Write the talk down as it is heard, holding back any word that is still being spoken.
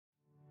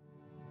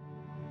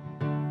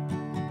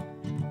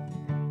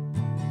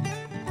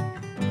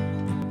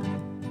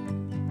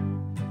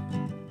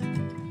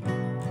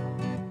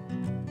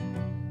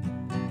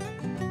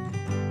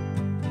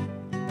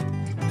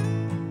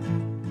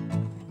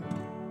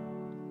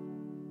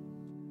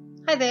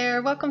Hi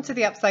there, welcome to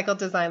the Upcycle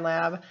Design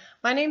Lab.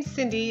 My name's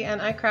Cindy and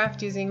I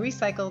craft using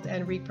recycled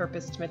and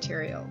repurposed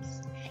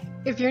materials.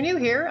 If you're new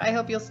here, I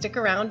hope you'll stick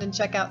around and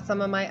check out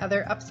some of my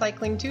other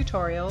upcycling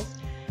tutorials.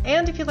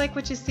 And if you like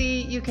what you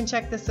see, you can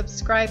check the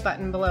subscribe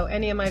button below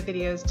any of my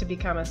videos to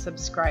become a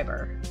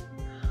subscriber.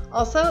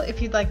 Also,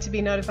 if you'd like to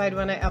be notified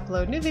when I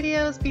upload new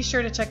videos, be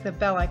sure to check the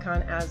bell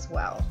icon as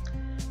well.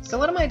 So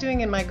what am I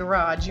doing in my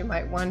garage? You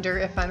might wonder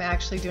if I'm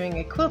actually doing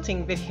a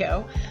quilting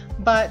video,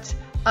 but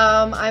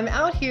I'm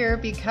out here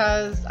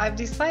because I've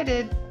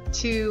decided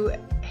to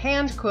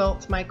hand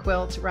quilt my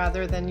quilt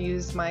rather than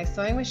use my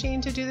sewing machine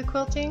to do the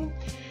quilting.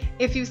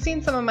 If you've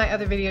seen some of my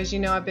other videos, you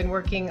know I've been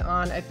working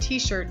on a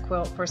t-shirt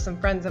quilt for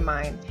some friends of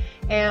mine.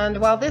 And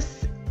while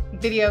this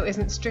video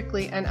isn't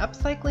strictly an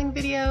upcycling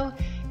video,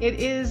 it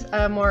is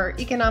a more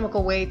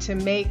economical way to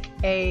make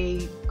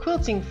a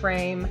quilting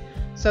frame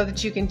so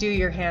that you can do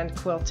your hand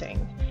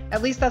quilting.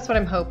 At least that's what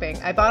I'm hoping.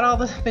 I bought all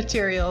the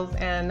materials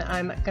and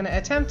I'm going to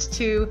attempt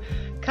to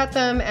cut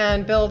them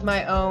and build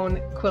my own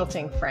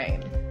quilting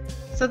frame.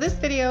 So this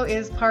video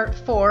is part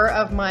 4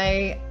 of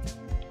my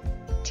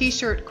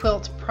t-shirt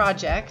quilt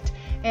project,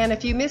 and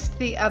if you missed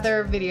the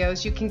other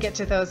videos, you can get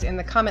to those in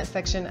the comment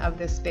section of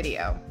this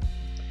video.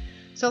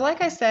 So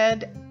like I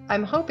said,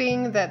 I'm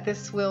hoping that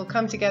this will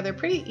come together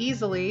pretty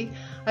easily.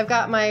 I've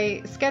got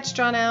my sketch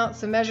drawn out,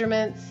 some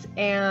measurements,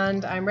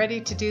 and I'm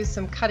ready to do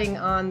some cutting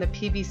on the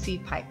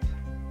PVC pipe.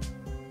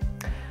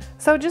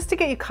 So just to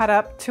get you caught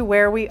up to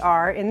where we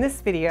are in this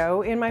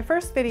video, in my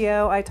first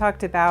video I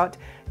talked about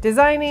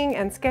designing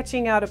and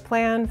sketching out a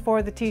plan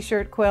for the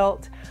t-shirt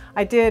quilt.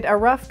 I did a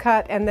rough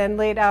cut and then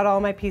laid out all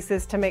my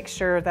pieces to make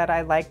sure that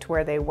I liked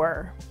where they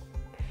were.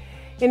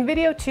 In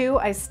video 2,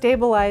 I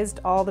stabilized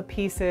all the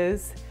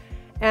pieces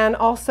and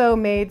also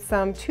made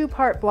some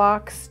 2-part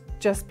blocks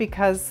just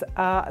because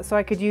so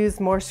I could use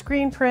more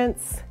screen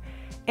prints,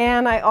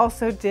 and I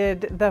also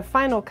did the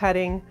final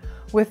cutting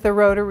with the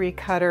rotary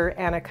cutter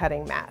and a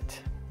cutting mat.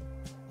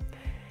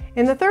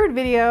 In the third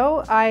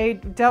video, I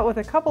dealt with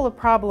a couple of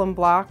problem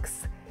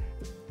blocks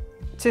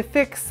to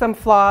fix some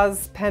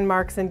flaws, pen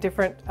marks, and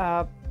different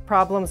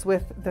problems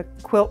with the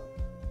quilt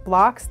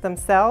blocks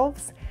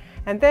themselves.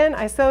 And then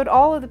I sewed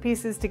all of the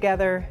pieces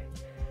together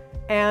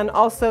and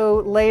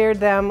also layered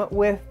them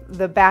with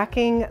the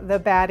backing, the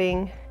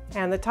batting,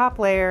 and the top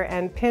layer,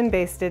 and pin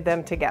basted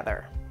them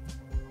together.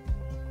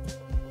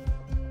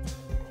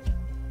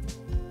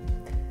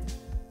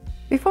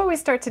 Before we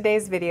start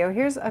today's video,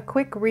 here's a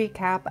quick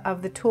recap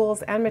of the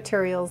tools and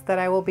materials that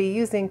I will be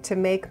using to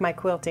make my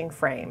quilting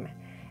frame.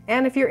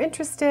 And if you're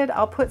interested,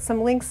 I'll put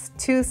some links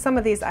to some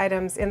of these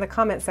items in the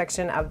comment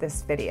section of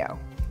this video.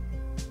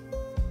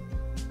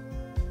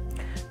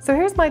 So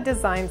here's my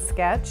design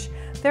sketch.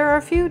 There are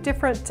a few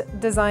different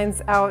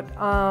designs out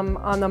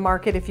on the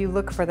market if you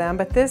look for them,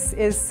 but this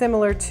is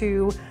similar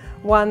to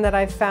one that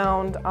I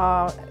found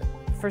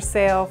for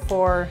sale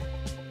for,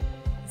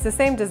 it's the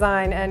same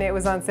design and it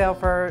was on sale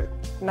for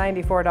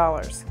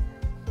 $94.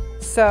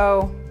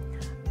 So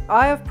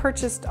I have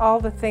purchased all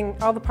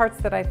the parts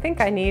that I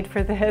think I need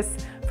for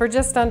this for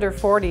just under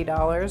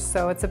 $40,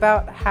 so it's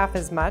about half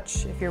as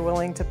much if you're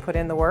willing to put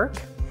in the work.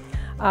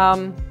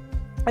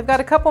 I've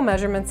got a couple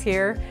measurements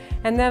here,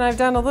 and then I've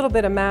done a little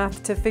bit of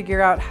math to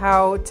figure out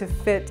how to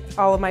fit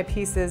all of my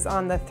pieces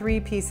on the 3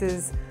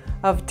 pieces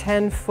of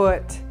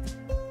 10-foot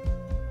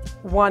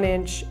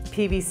 1-inch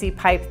PVC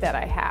pipe that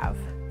I have.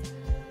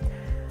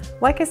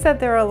 Like I said,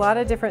 there are a lot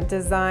of different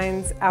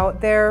designs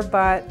out there,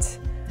 but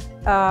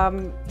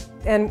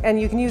and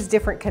you can use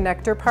different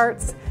connector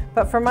parts,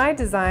 but for my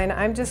design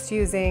I'm just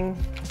using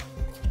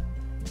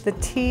the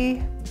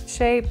T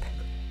shape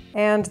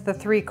and the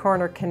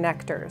 3-corner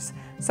connectors.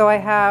 So I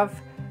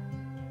have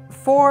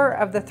 4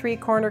 of the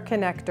 3-corner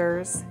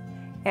connectors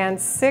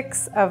and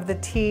 6 of the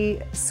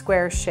T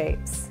square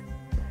shapes.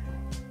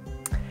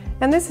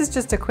 And this is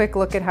just a quick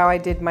look at how I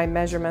did my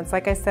measurements.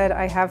 Like I said,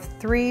 I have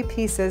 3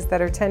 pieces that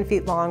are 10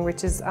 feet long,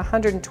 which is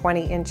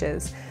 120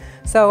 inches.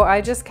 So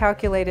I just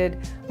calculated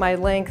my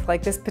length,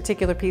 like this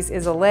particular piece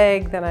is a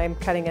leg, then I'm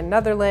cutting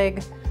another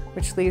leg,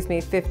 which leaves me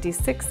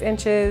 56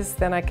 inches.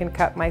 Then I can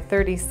cut my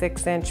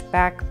 36-inch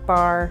back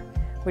bar,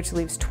 which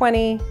leaves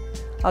 20.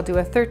 I'll do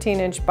a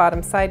 13-inch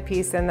bottom side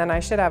piece, and then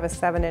I should have a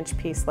 7-inch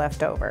piece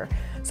left over.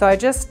 So I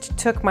just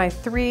took my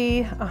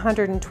 3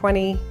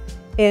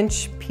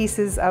 120-inch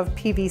pieces of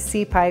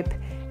PVC pipe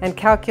and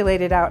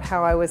calculated out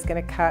how I was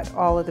going to cut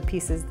all of the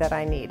pieces that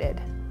I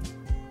needed.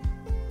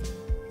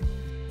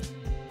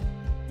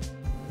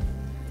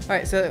 All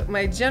right, so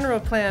my general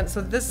plan,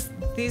 so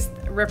these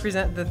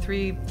represent the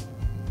 3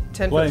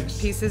 10-foot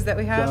pieces that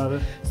we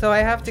have. So I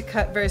have to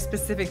cut very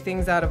specific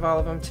things out of all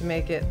of them to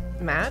make it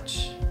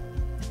match.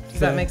 Does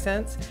that make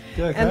sense?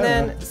 Yeah, and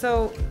then,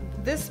 so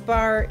this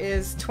bar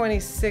is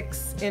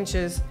 26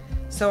 inches,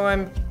 so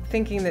I'm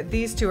thinking that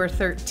these 2 are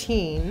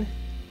 13.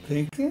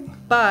 Thinking?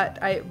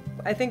 But I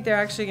think they're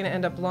actually going to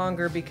end up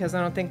longer because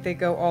I don't think they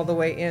go all the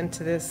way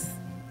into this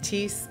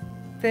T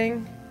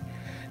thing.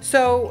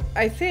 So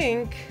I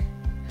think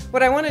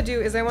what I want to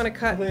do is I want to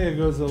cut. There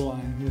goes the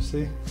line, you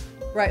see?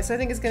 Right, so I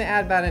think it's going to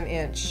add about an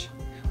inch.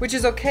 which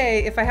is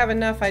okay. If I have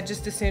enough, I'd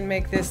just as soon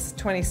make this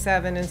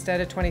 27 instead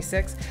of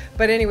 26.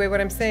 But anyway,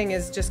 what I'm saying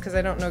is, just because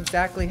I don't know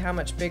exactly how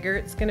much bigger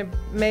it's going to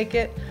make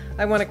it,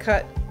 I want to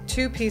cut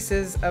 2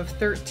 pieces of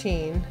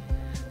 13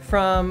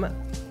 from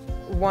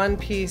one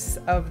piece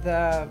of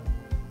the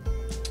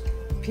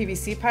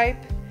PVC pipe,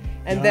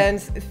 and then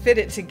fit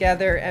it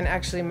together and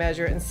actually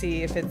measure it and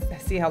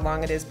see how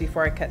long it is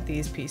before I cut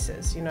these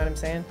pieces. You know what I'm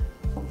saying?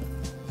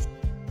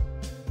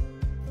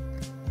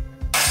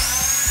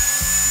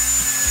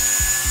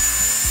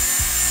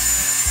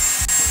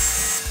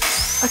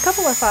 A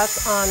couple of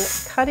thoughts on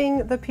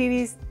cutting the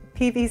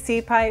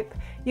PVC pipe.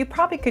 You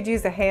probably could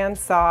use a hand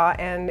saw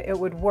and it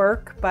would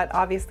work, but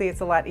obviously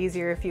it's a lot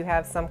easier if you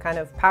have some kind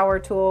of power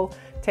tool,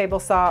 table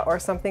saw, or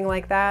something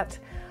like that.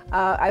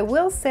 I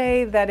will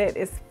say that it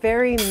is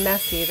very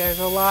messy. There's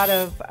a lot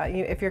of,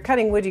 if you're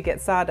cutting wood you get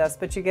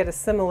sawdust, but you get a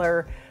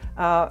similar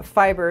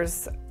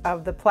fibers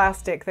of the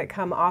plastic that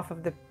come off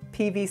of the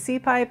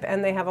PVC pipe,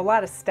 and they have a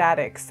lot of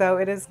static. So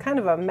it is kind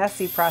of a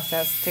messy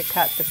process to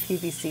cut the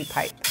PVC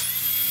pipe.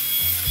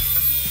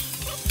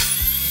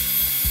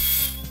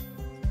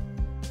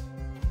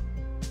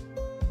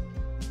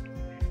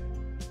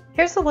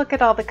 Here's a look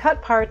at all the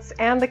cut parts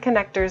and the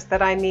connectors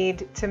that I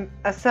need to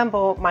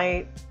assemble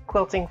my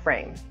quilting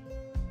frame.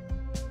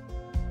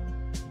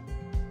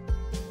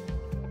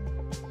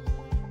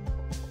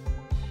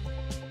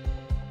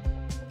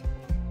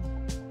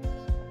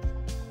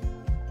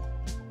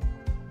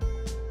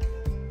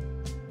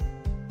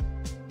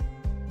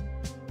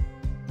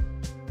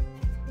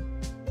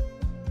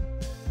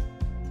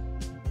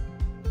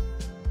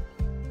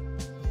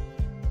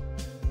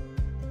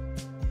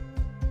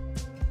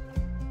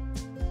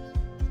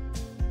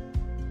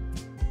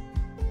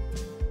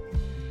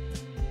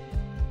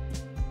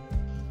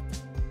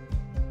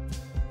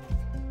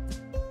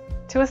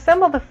 To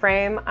assemble the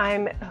frame,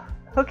 I'm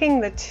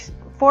hooking the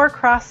 4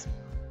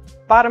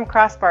 bottom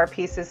crossbar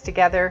pieces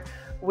together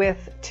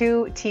with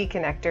 2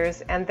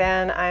 T-connectors, and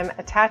then I'm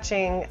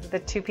attaching the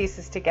 2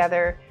 pieces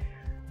together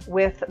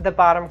with the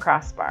bottom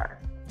crossbar.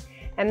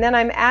 And then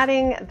I'm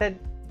adding the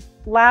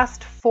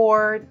last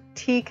 4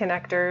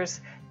 T-connectors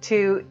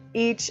to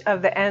each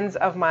of the ends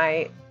of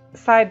my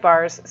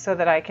sidebars so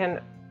that I can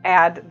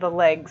add the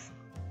legs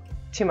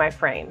to my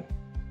frame.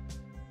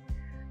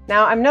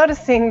 Now I'm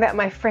noticing that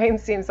my frame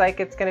seems like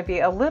it's going to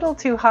be a little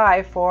too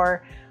high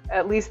for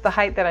at least the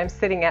height that I'm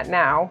sitting at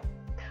now.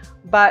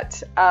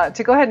 But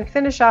to go ahead and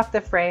finish off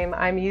the frame,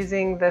 I'm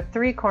using the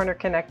 3 corner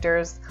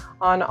connectors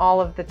on all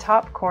of the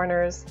top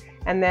corners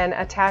and then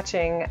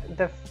attaching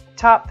the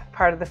top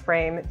part of the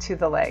frame to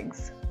the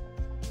legs.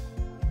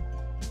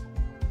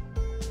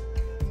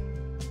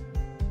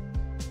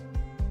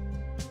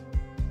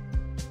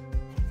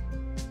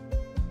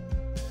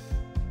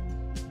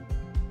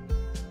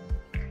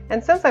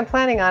 And since I'm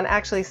planning on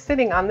actually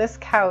sitting on this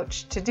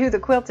couch to do the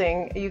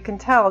quilting, you can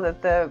tell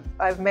that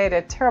I've made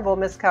a terrible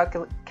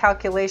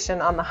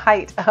miscalculation on the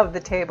height of the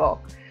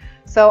table.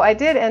 So I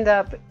did end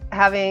up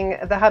having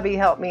the hubby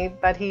help me,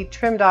 but he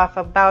trimmed off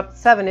about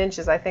 7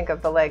 inches, I think,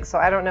 of the legs. So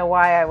I don't know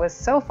why I was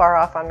so far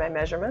off on my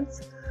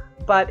measurements,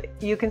 but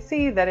you can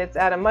see that it's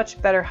at a much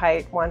better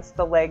height once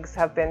the legs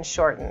have been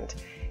shortened.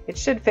 It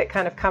should fit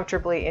kind of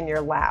comfortably in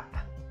your lap.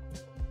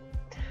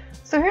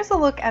 So here's a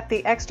look at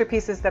the extra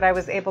pieces that I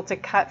was able to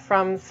cut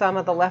from some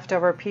of the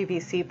leftover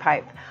PVC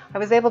pipe. I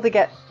was able to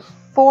get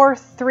 4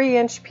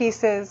 3-inch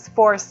pieces,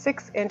 4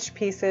 6-inch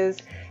pieces,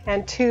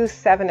 and 2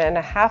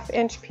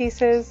 7.5-inch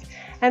pieces.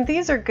 And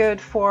these are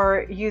good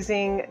for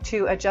using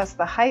to adjust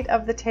the height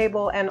of the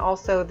table and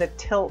also the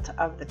tilt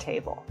of the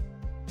table.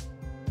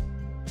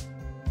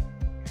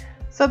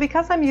 So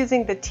because I'm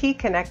using the T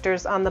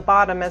connectors on the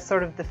bottom as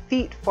sort of the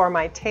feet for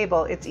my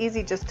table, it's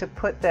easy just to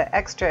put the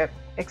extra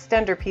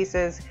extender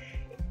pieces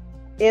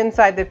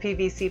inside the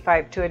PVC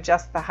pipe to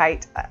adjust the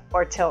height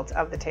or tilt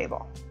of the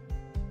table.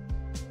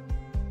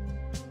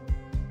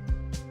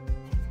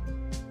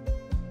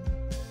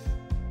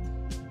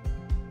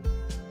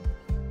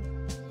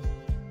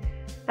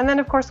 And then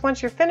of course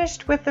once you're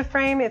finished with the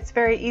frame, it's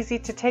very easy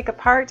to take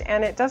apart,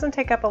 and it doesn't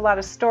take up a lot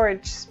of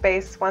storage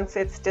space once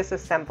it's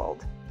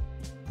disassembled.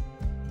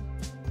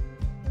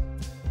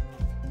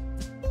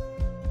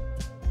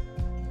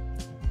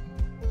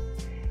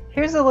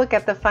 Here's a look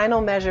at the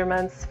final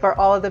measurements for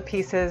all of the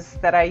pieces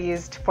that I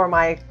used for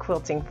my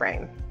quilting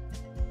frame.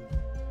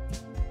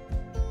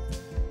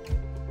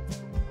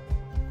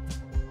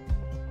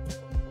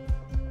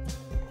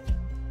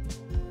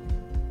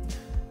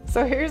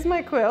 So here's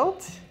my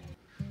quilt,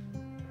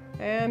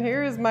 and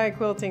here is my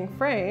quilting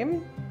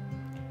frame,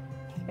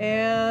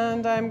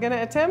 and I'm going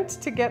to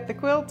attempt to get the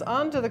quilt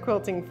onto the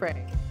quilting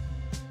frame.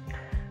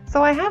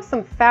 So I have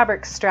some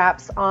fabric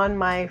straps on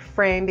my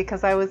frame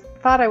because I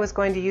thought I was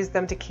going to use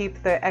them to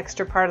keep the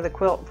extra part of the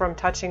quilt from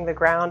touching the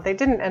ground. They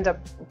didn't end up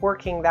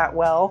working that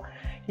well.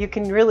 You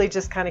can really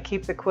just kind of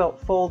keep the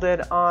quilt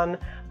folded on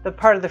the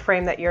part of the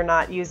frame that you're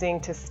not using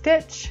to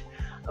stitch.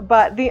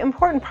 But the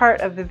important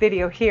part of the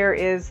video here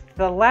is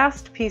the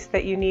last piece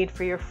that you need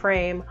for your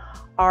frame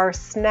are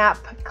snap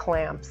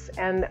clamps,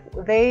 and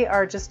they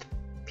are just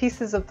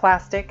pieces of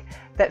plastic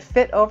that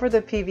fit over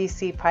the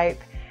PVC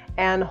pipe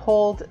and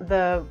hold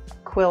the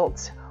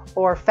quilt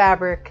or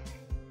fabric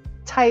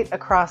tight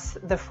across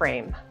the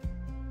frame.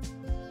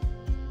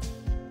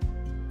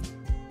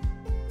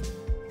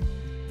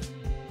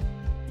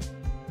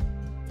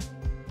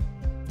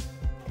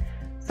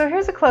 So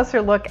here's a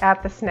closer look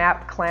at the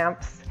snap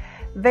clamps.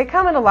 They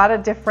come in a lot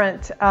of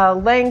different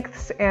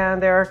lengths,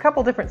 and there are a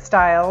couple different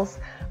styles.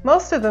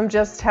 Most of them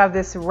just have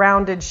this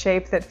rounded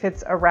shape that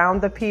fits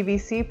around the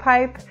PVC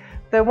pipe.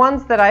 The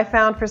ones that I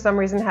found for some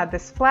reason had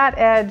this flat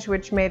edge,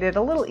 which made it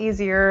a little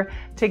easier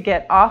to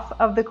get off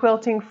of the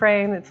quilting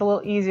frame. It's a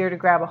little easier to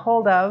grab a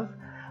hold of.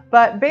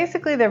 But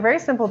basically they're very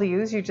simple to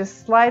use. You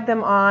just slide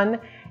them on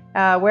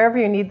wherever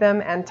you need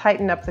them and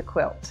tighten up the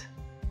quilt.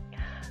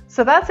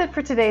 So that's it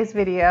for today's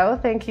video.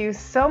 Thank you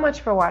so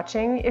much for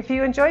watching. If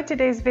you enjoyed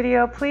today's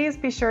video, please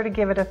be sure to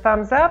give it a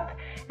thumbs up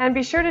and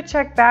be sure to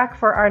check back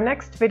for our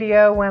next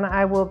video when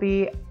I will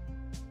be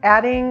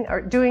adding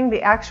or doing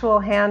the actual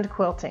hand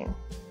quilting.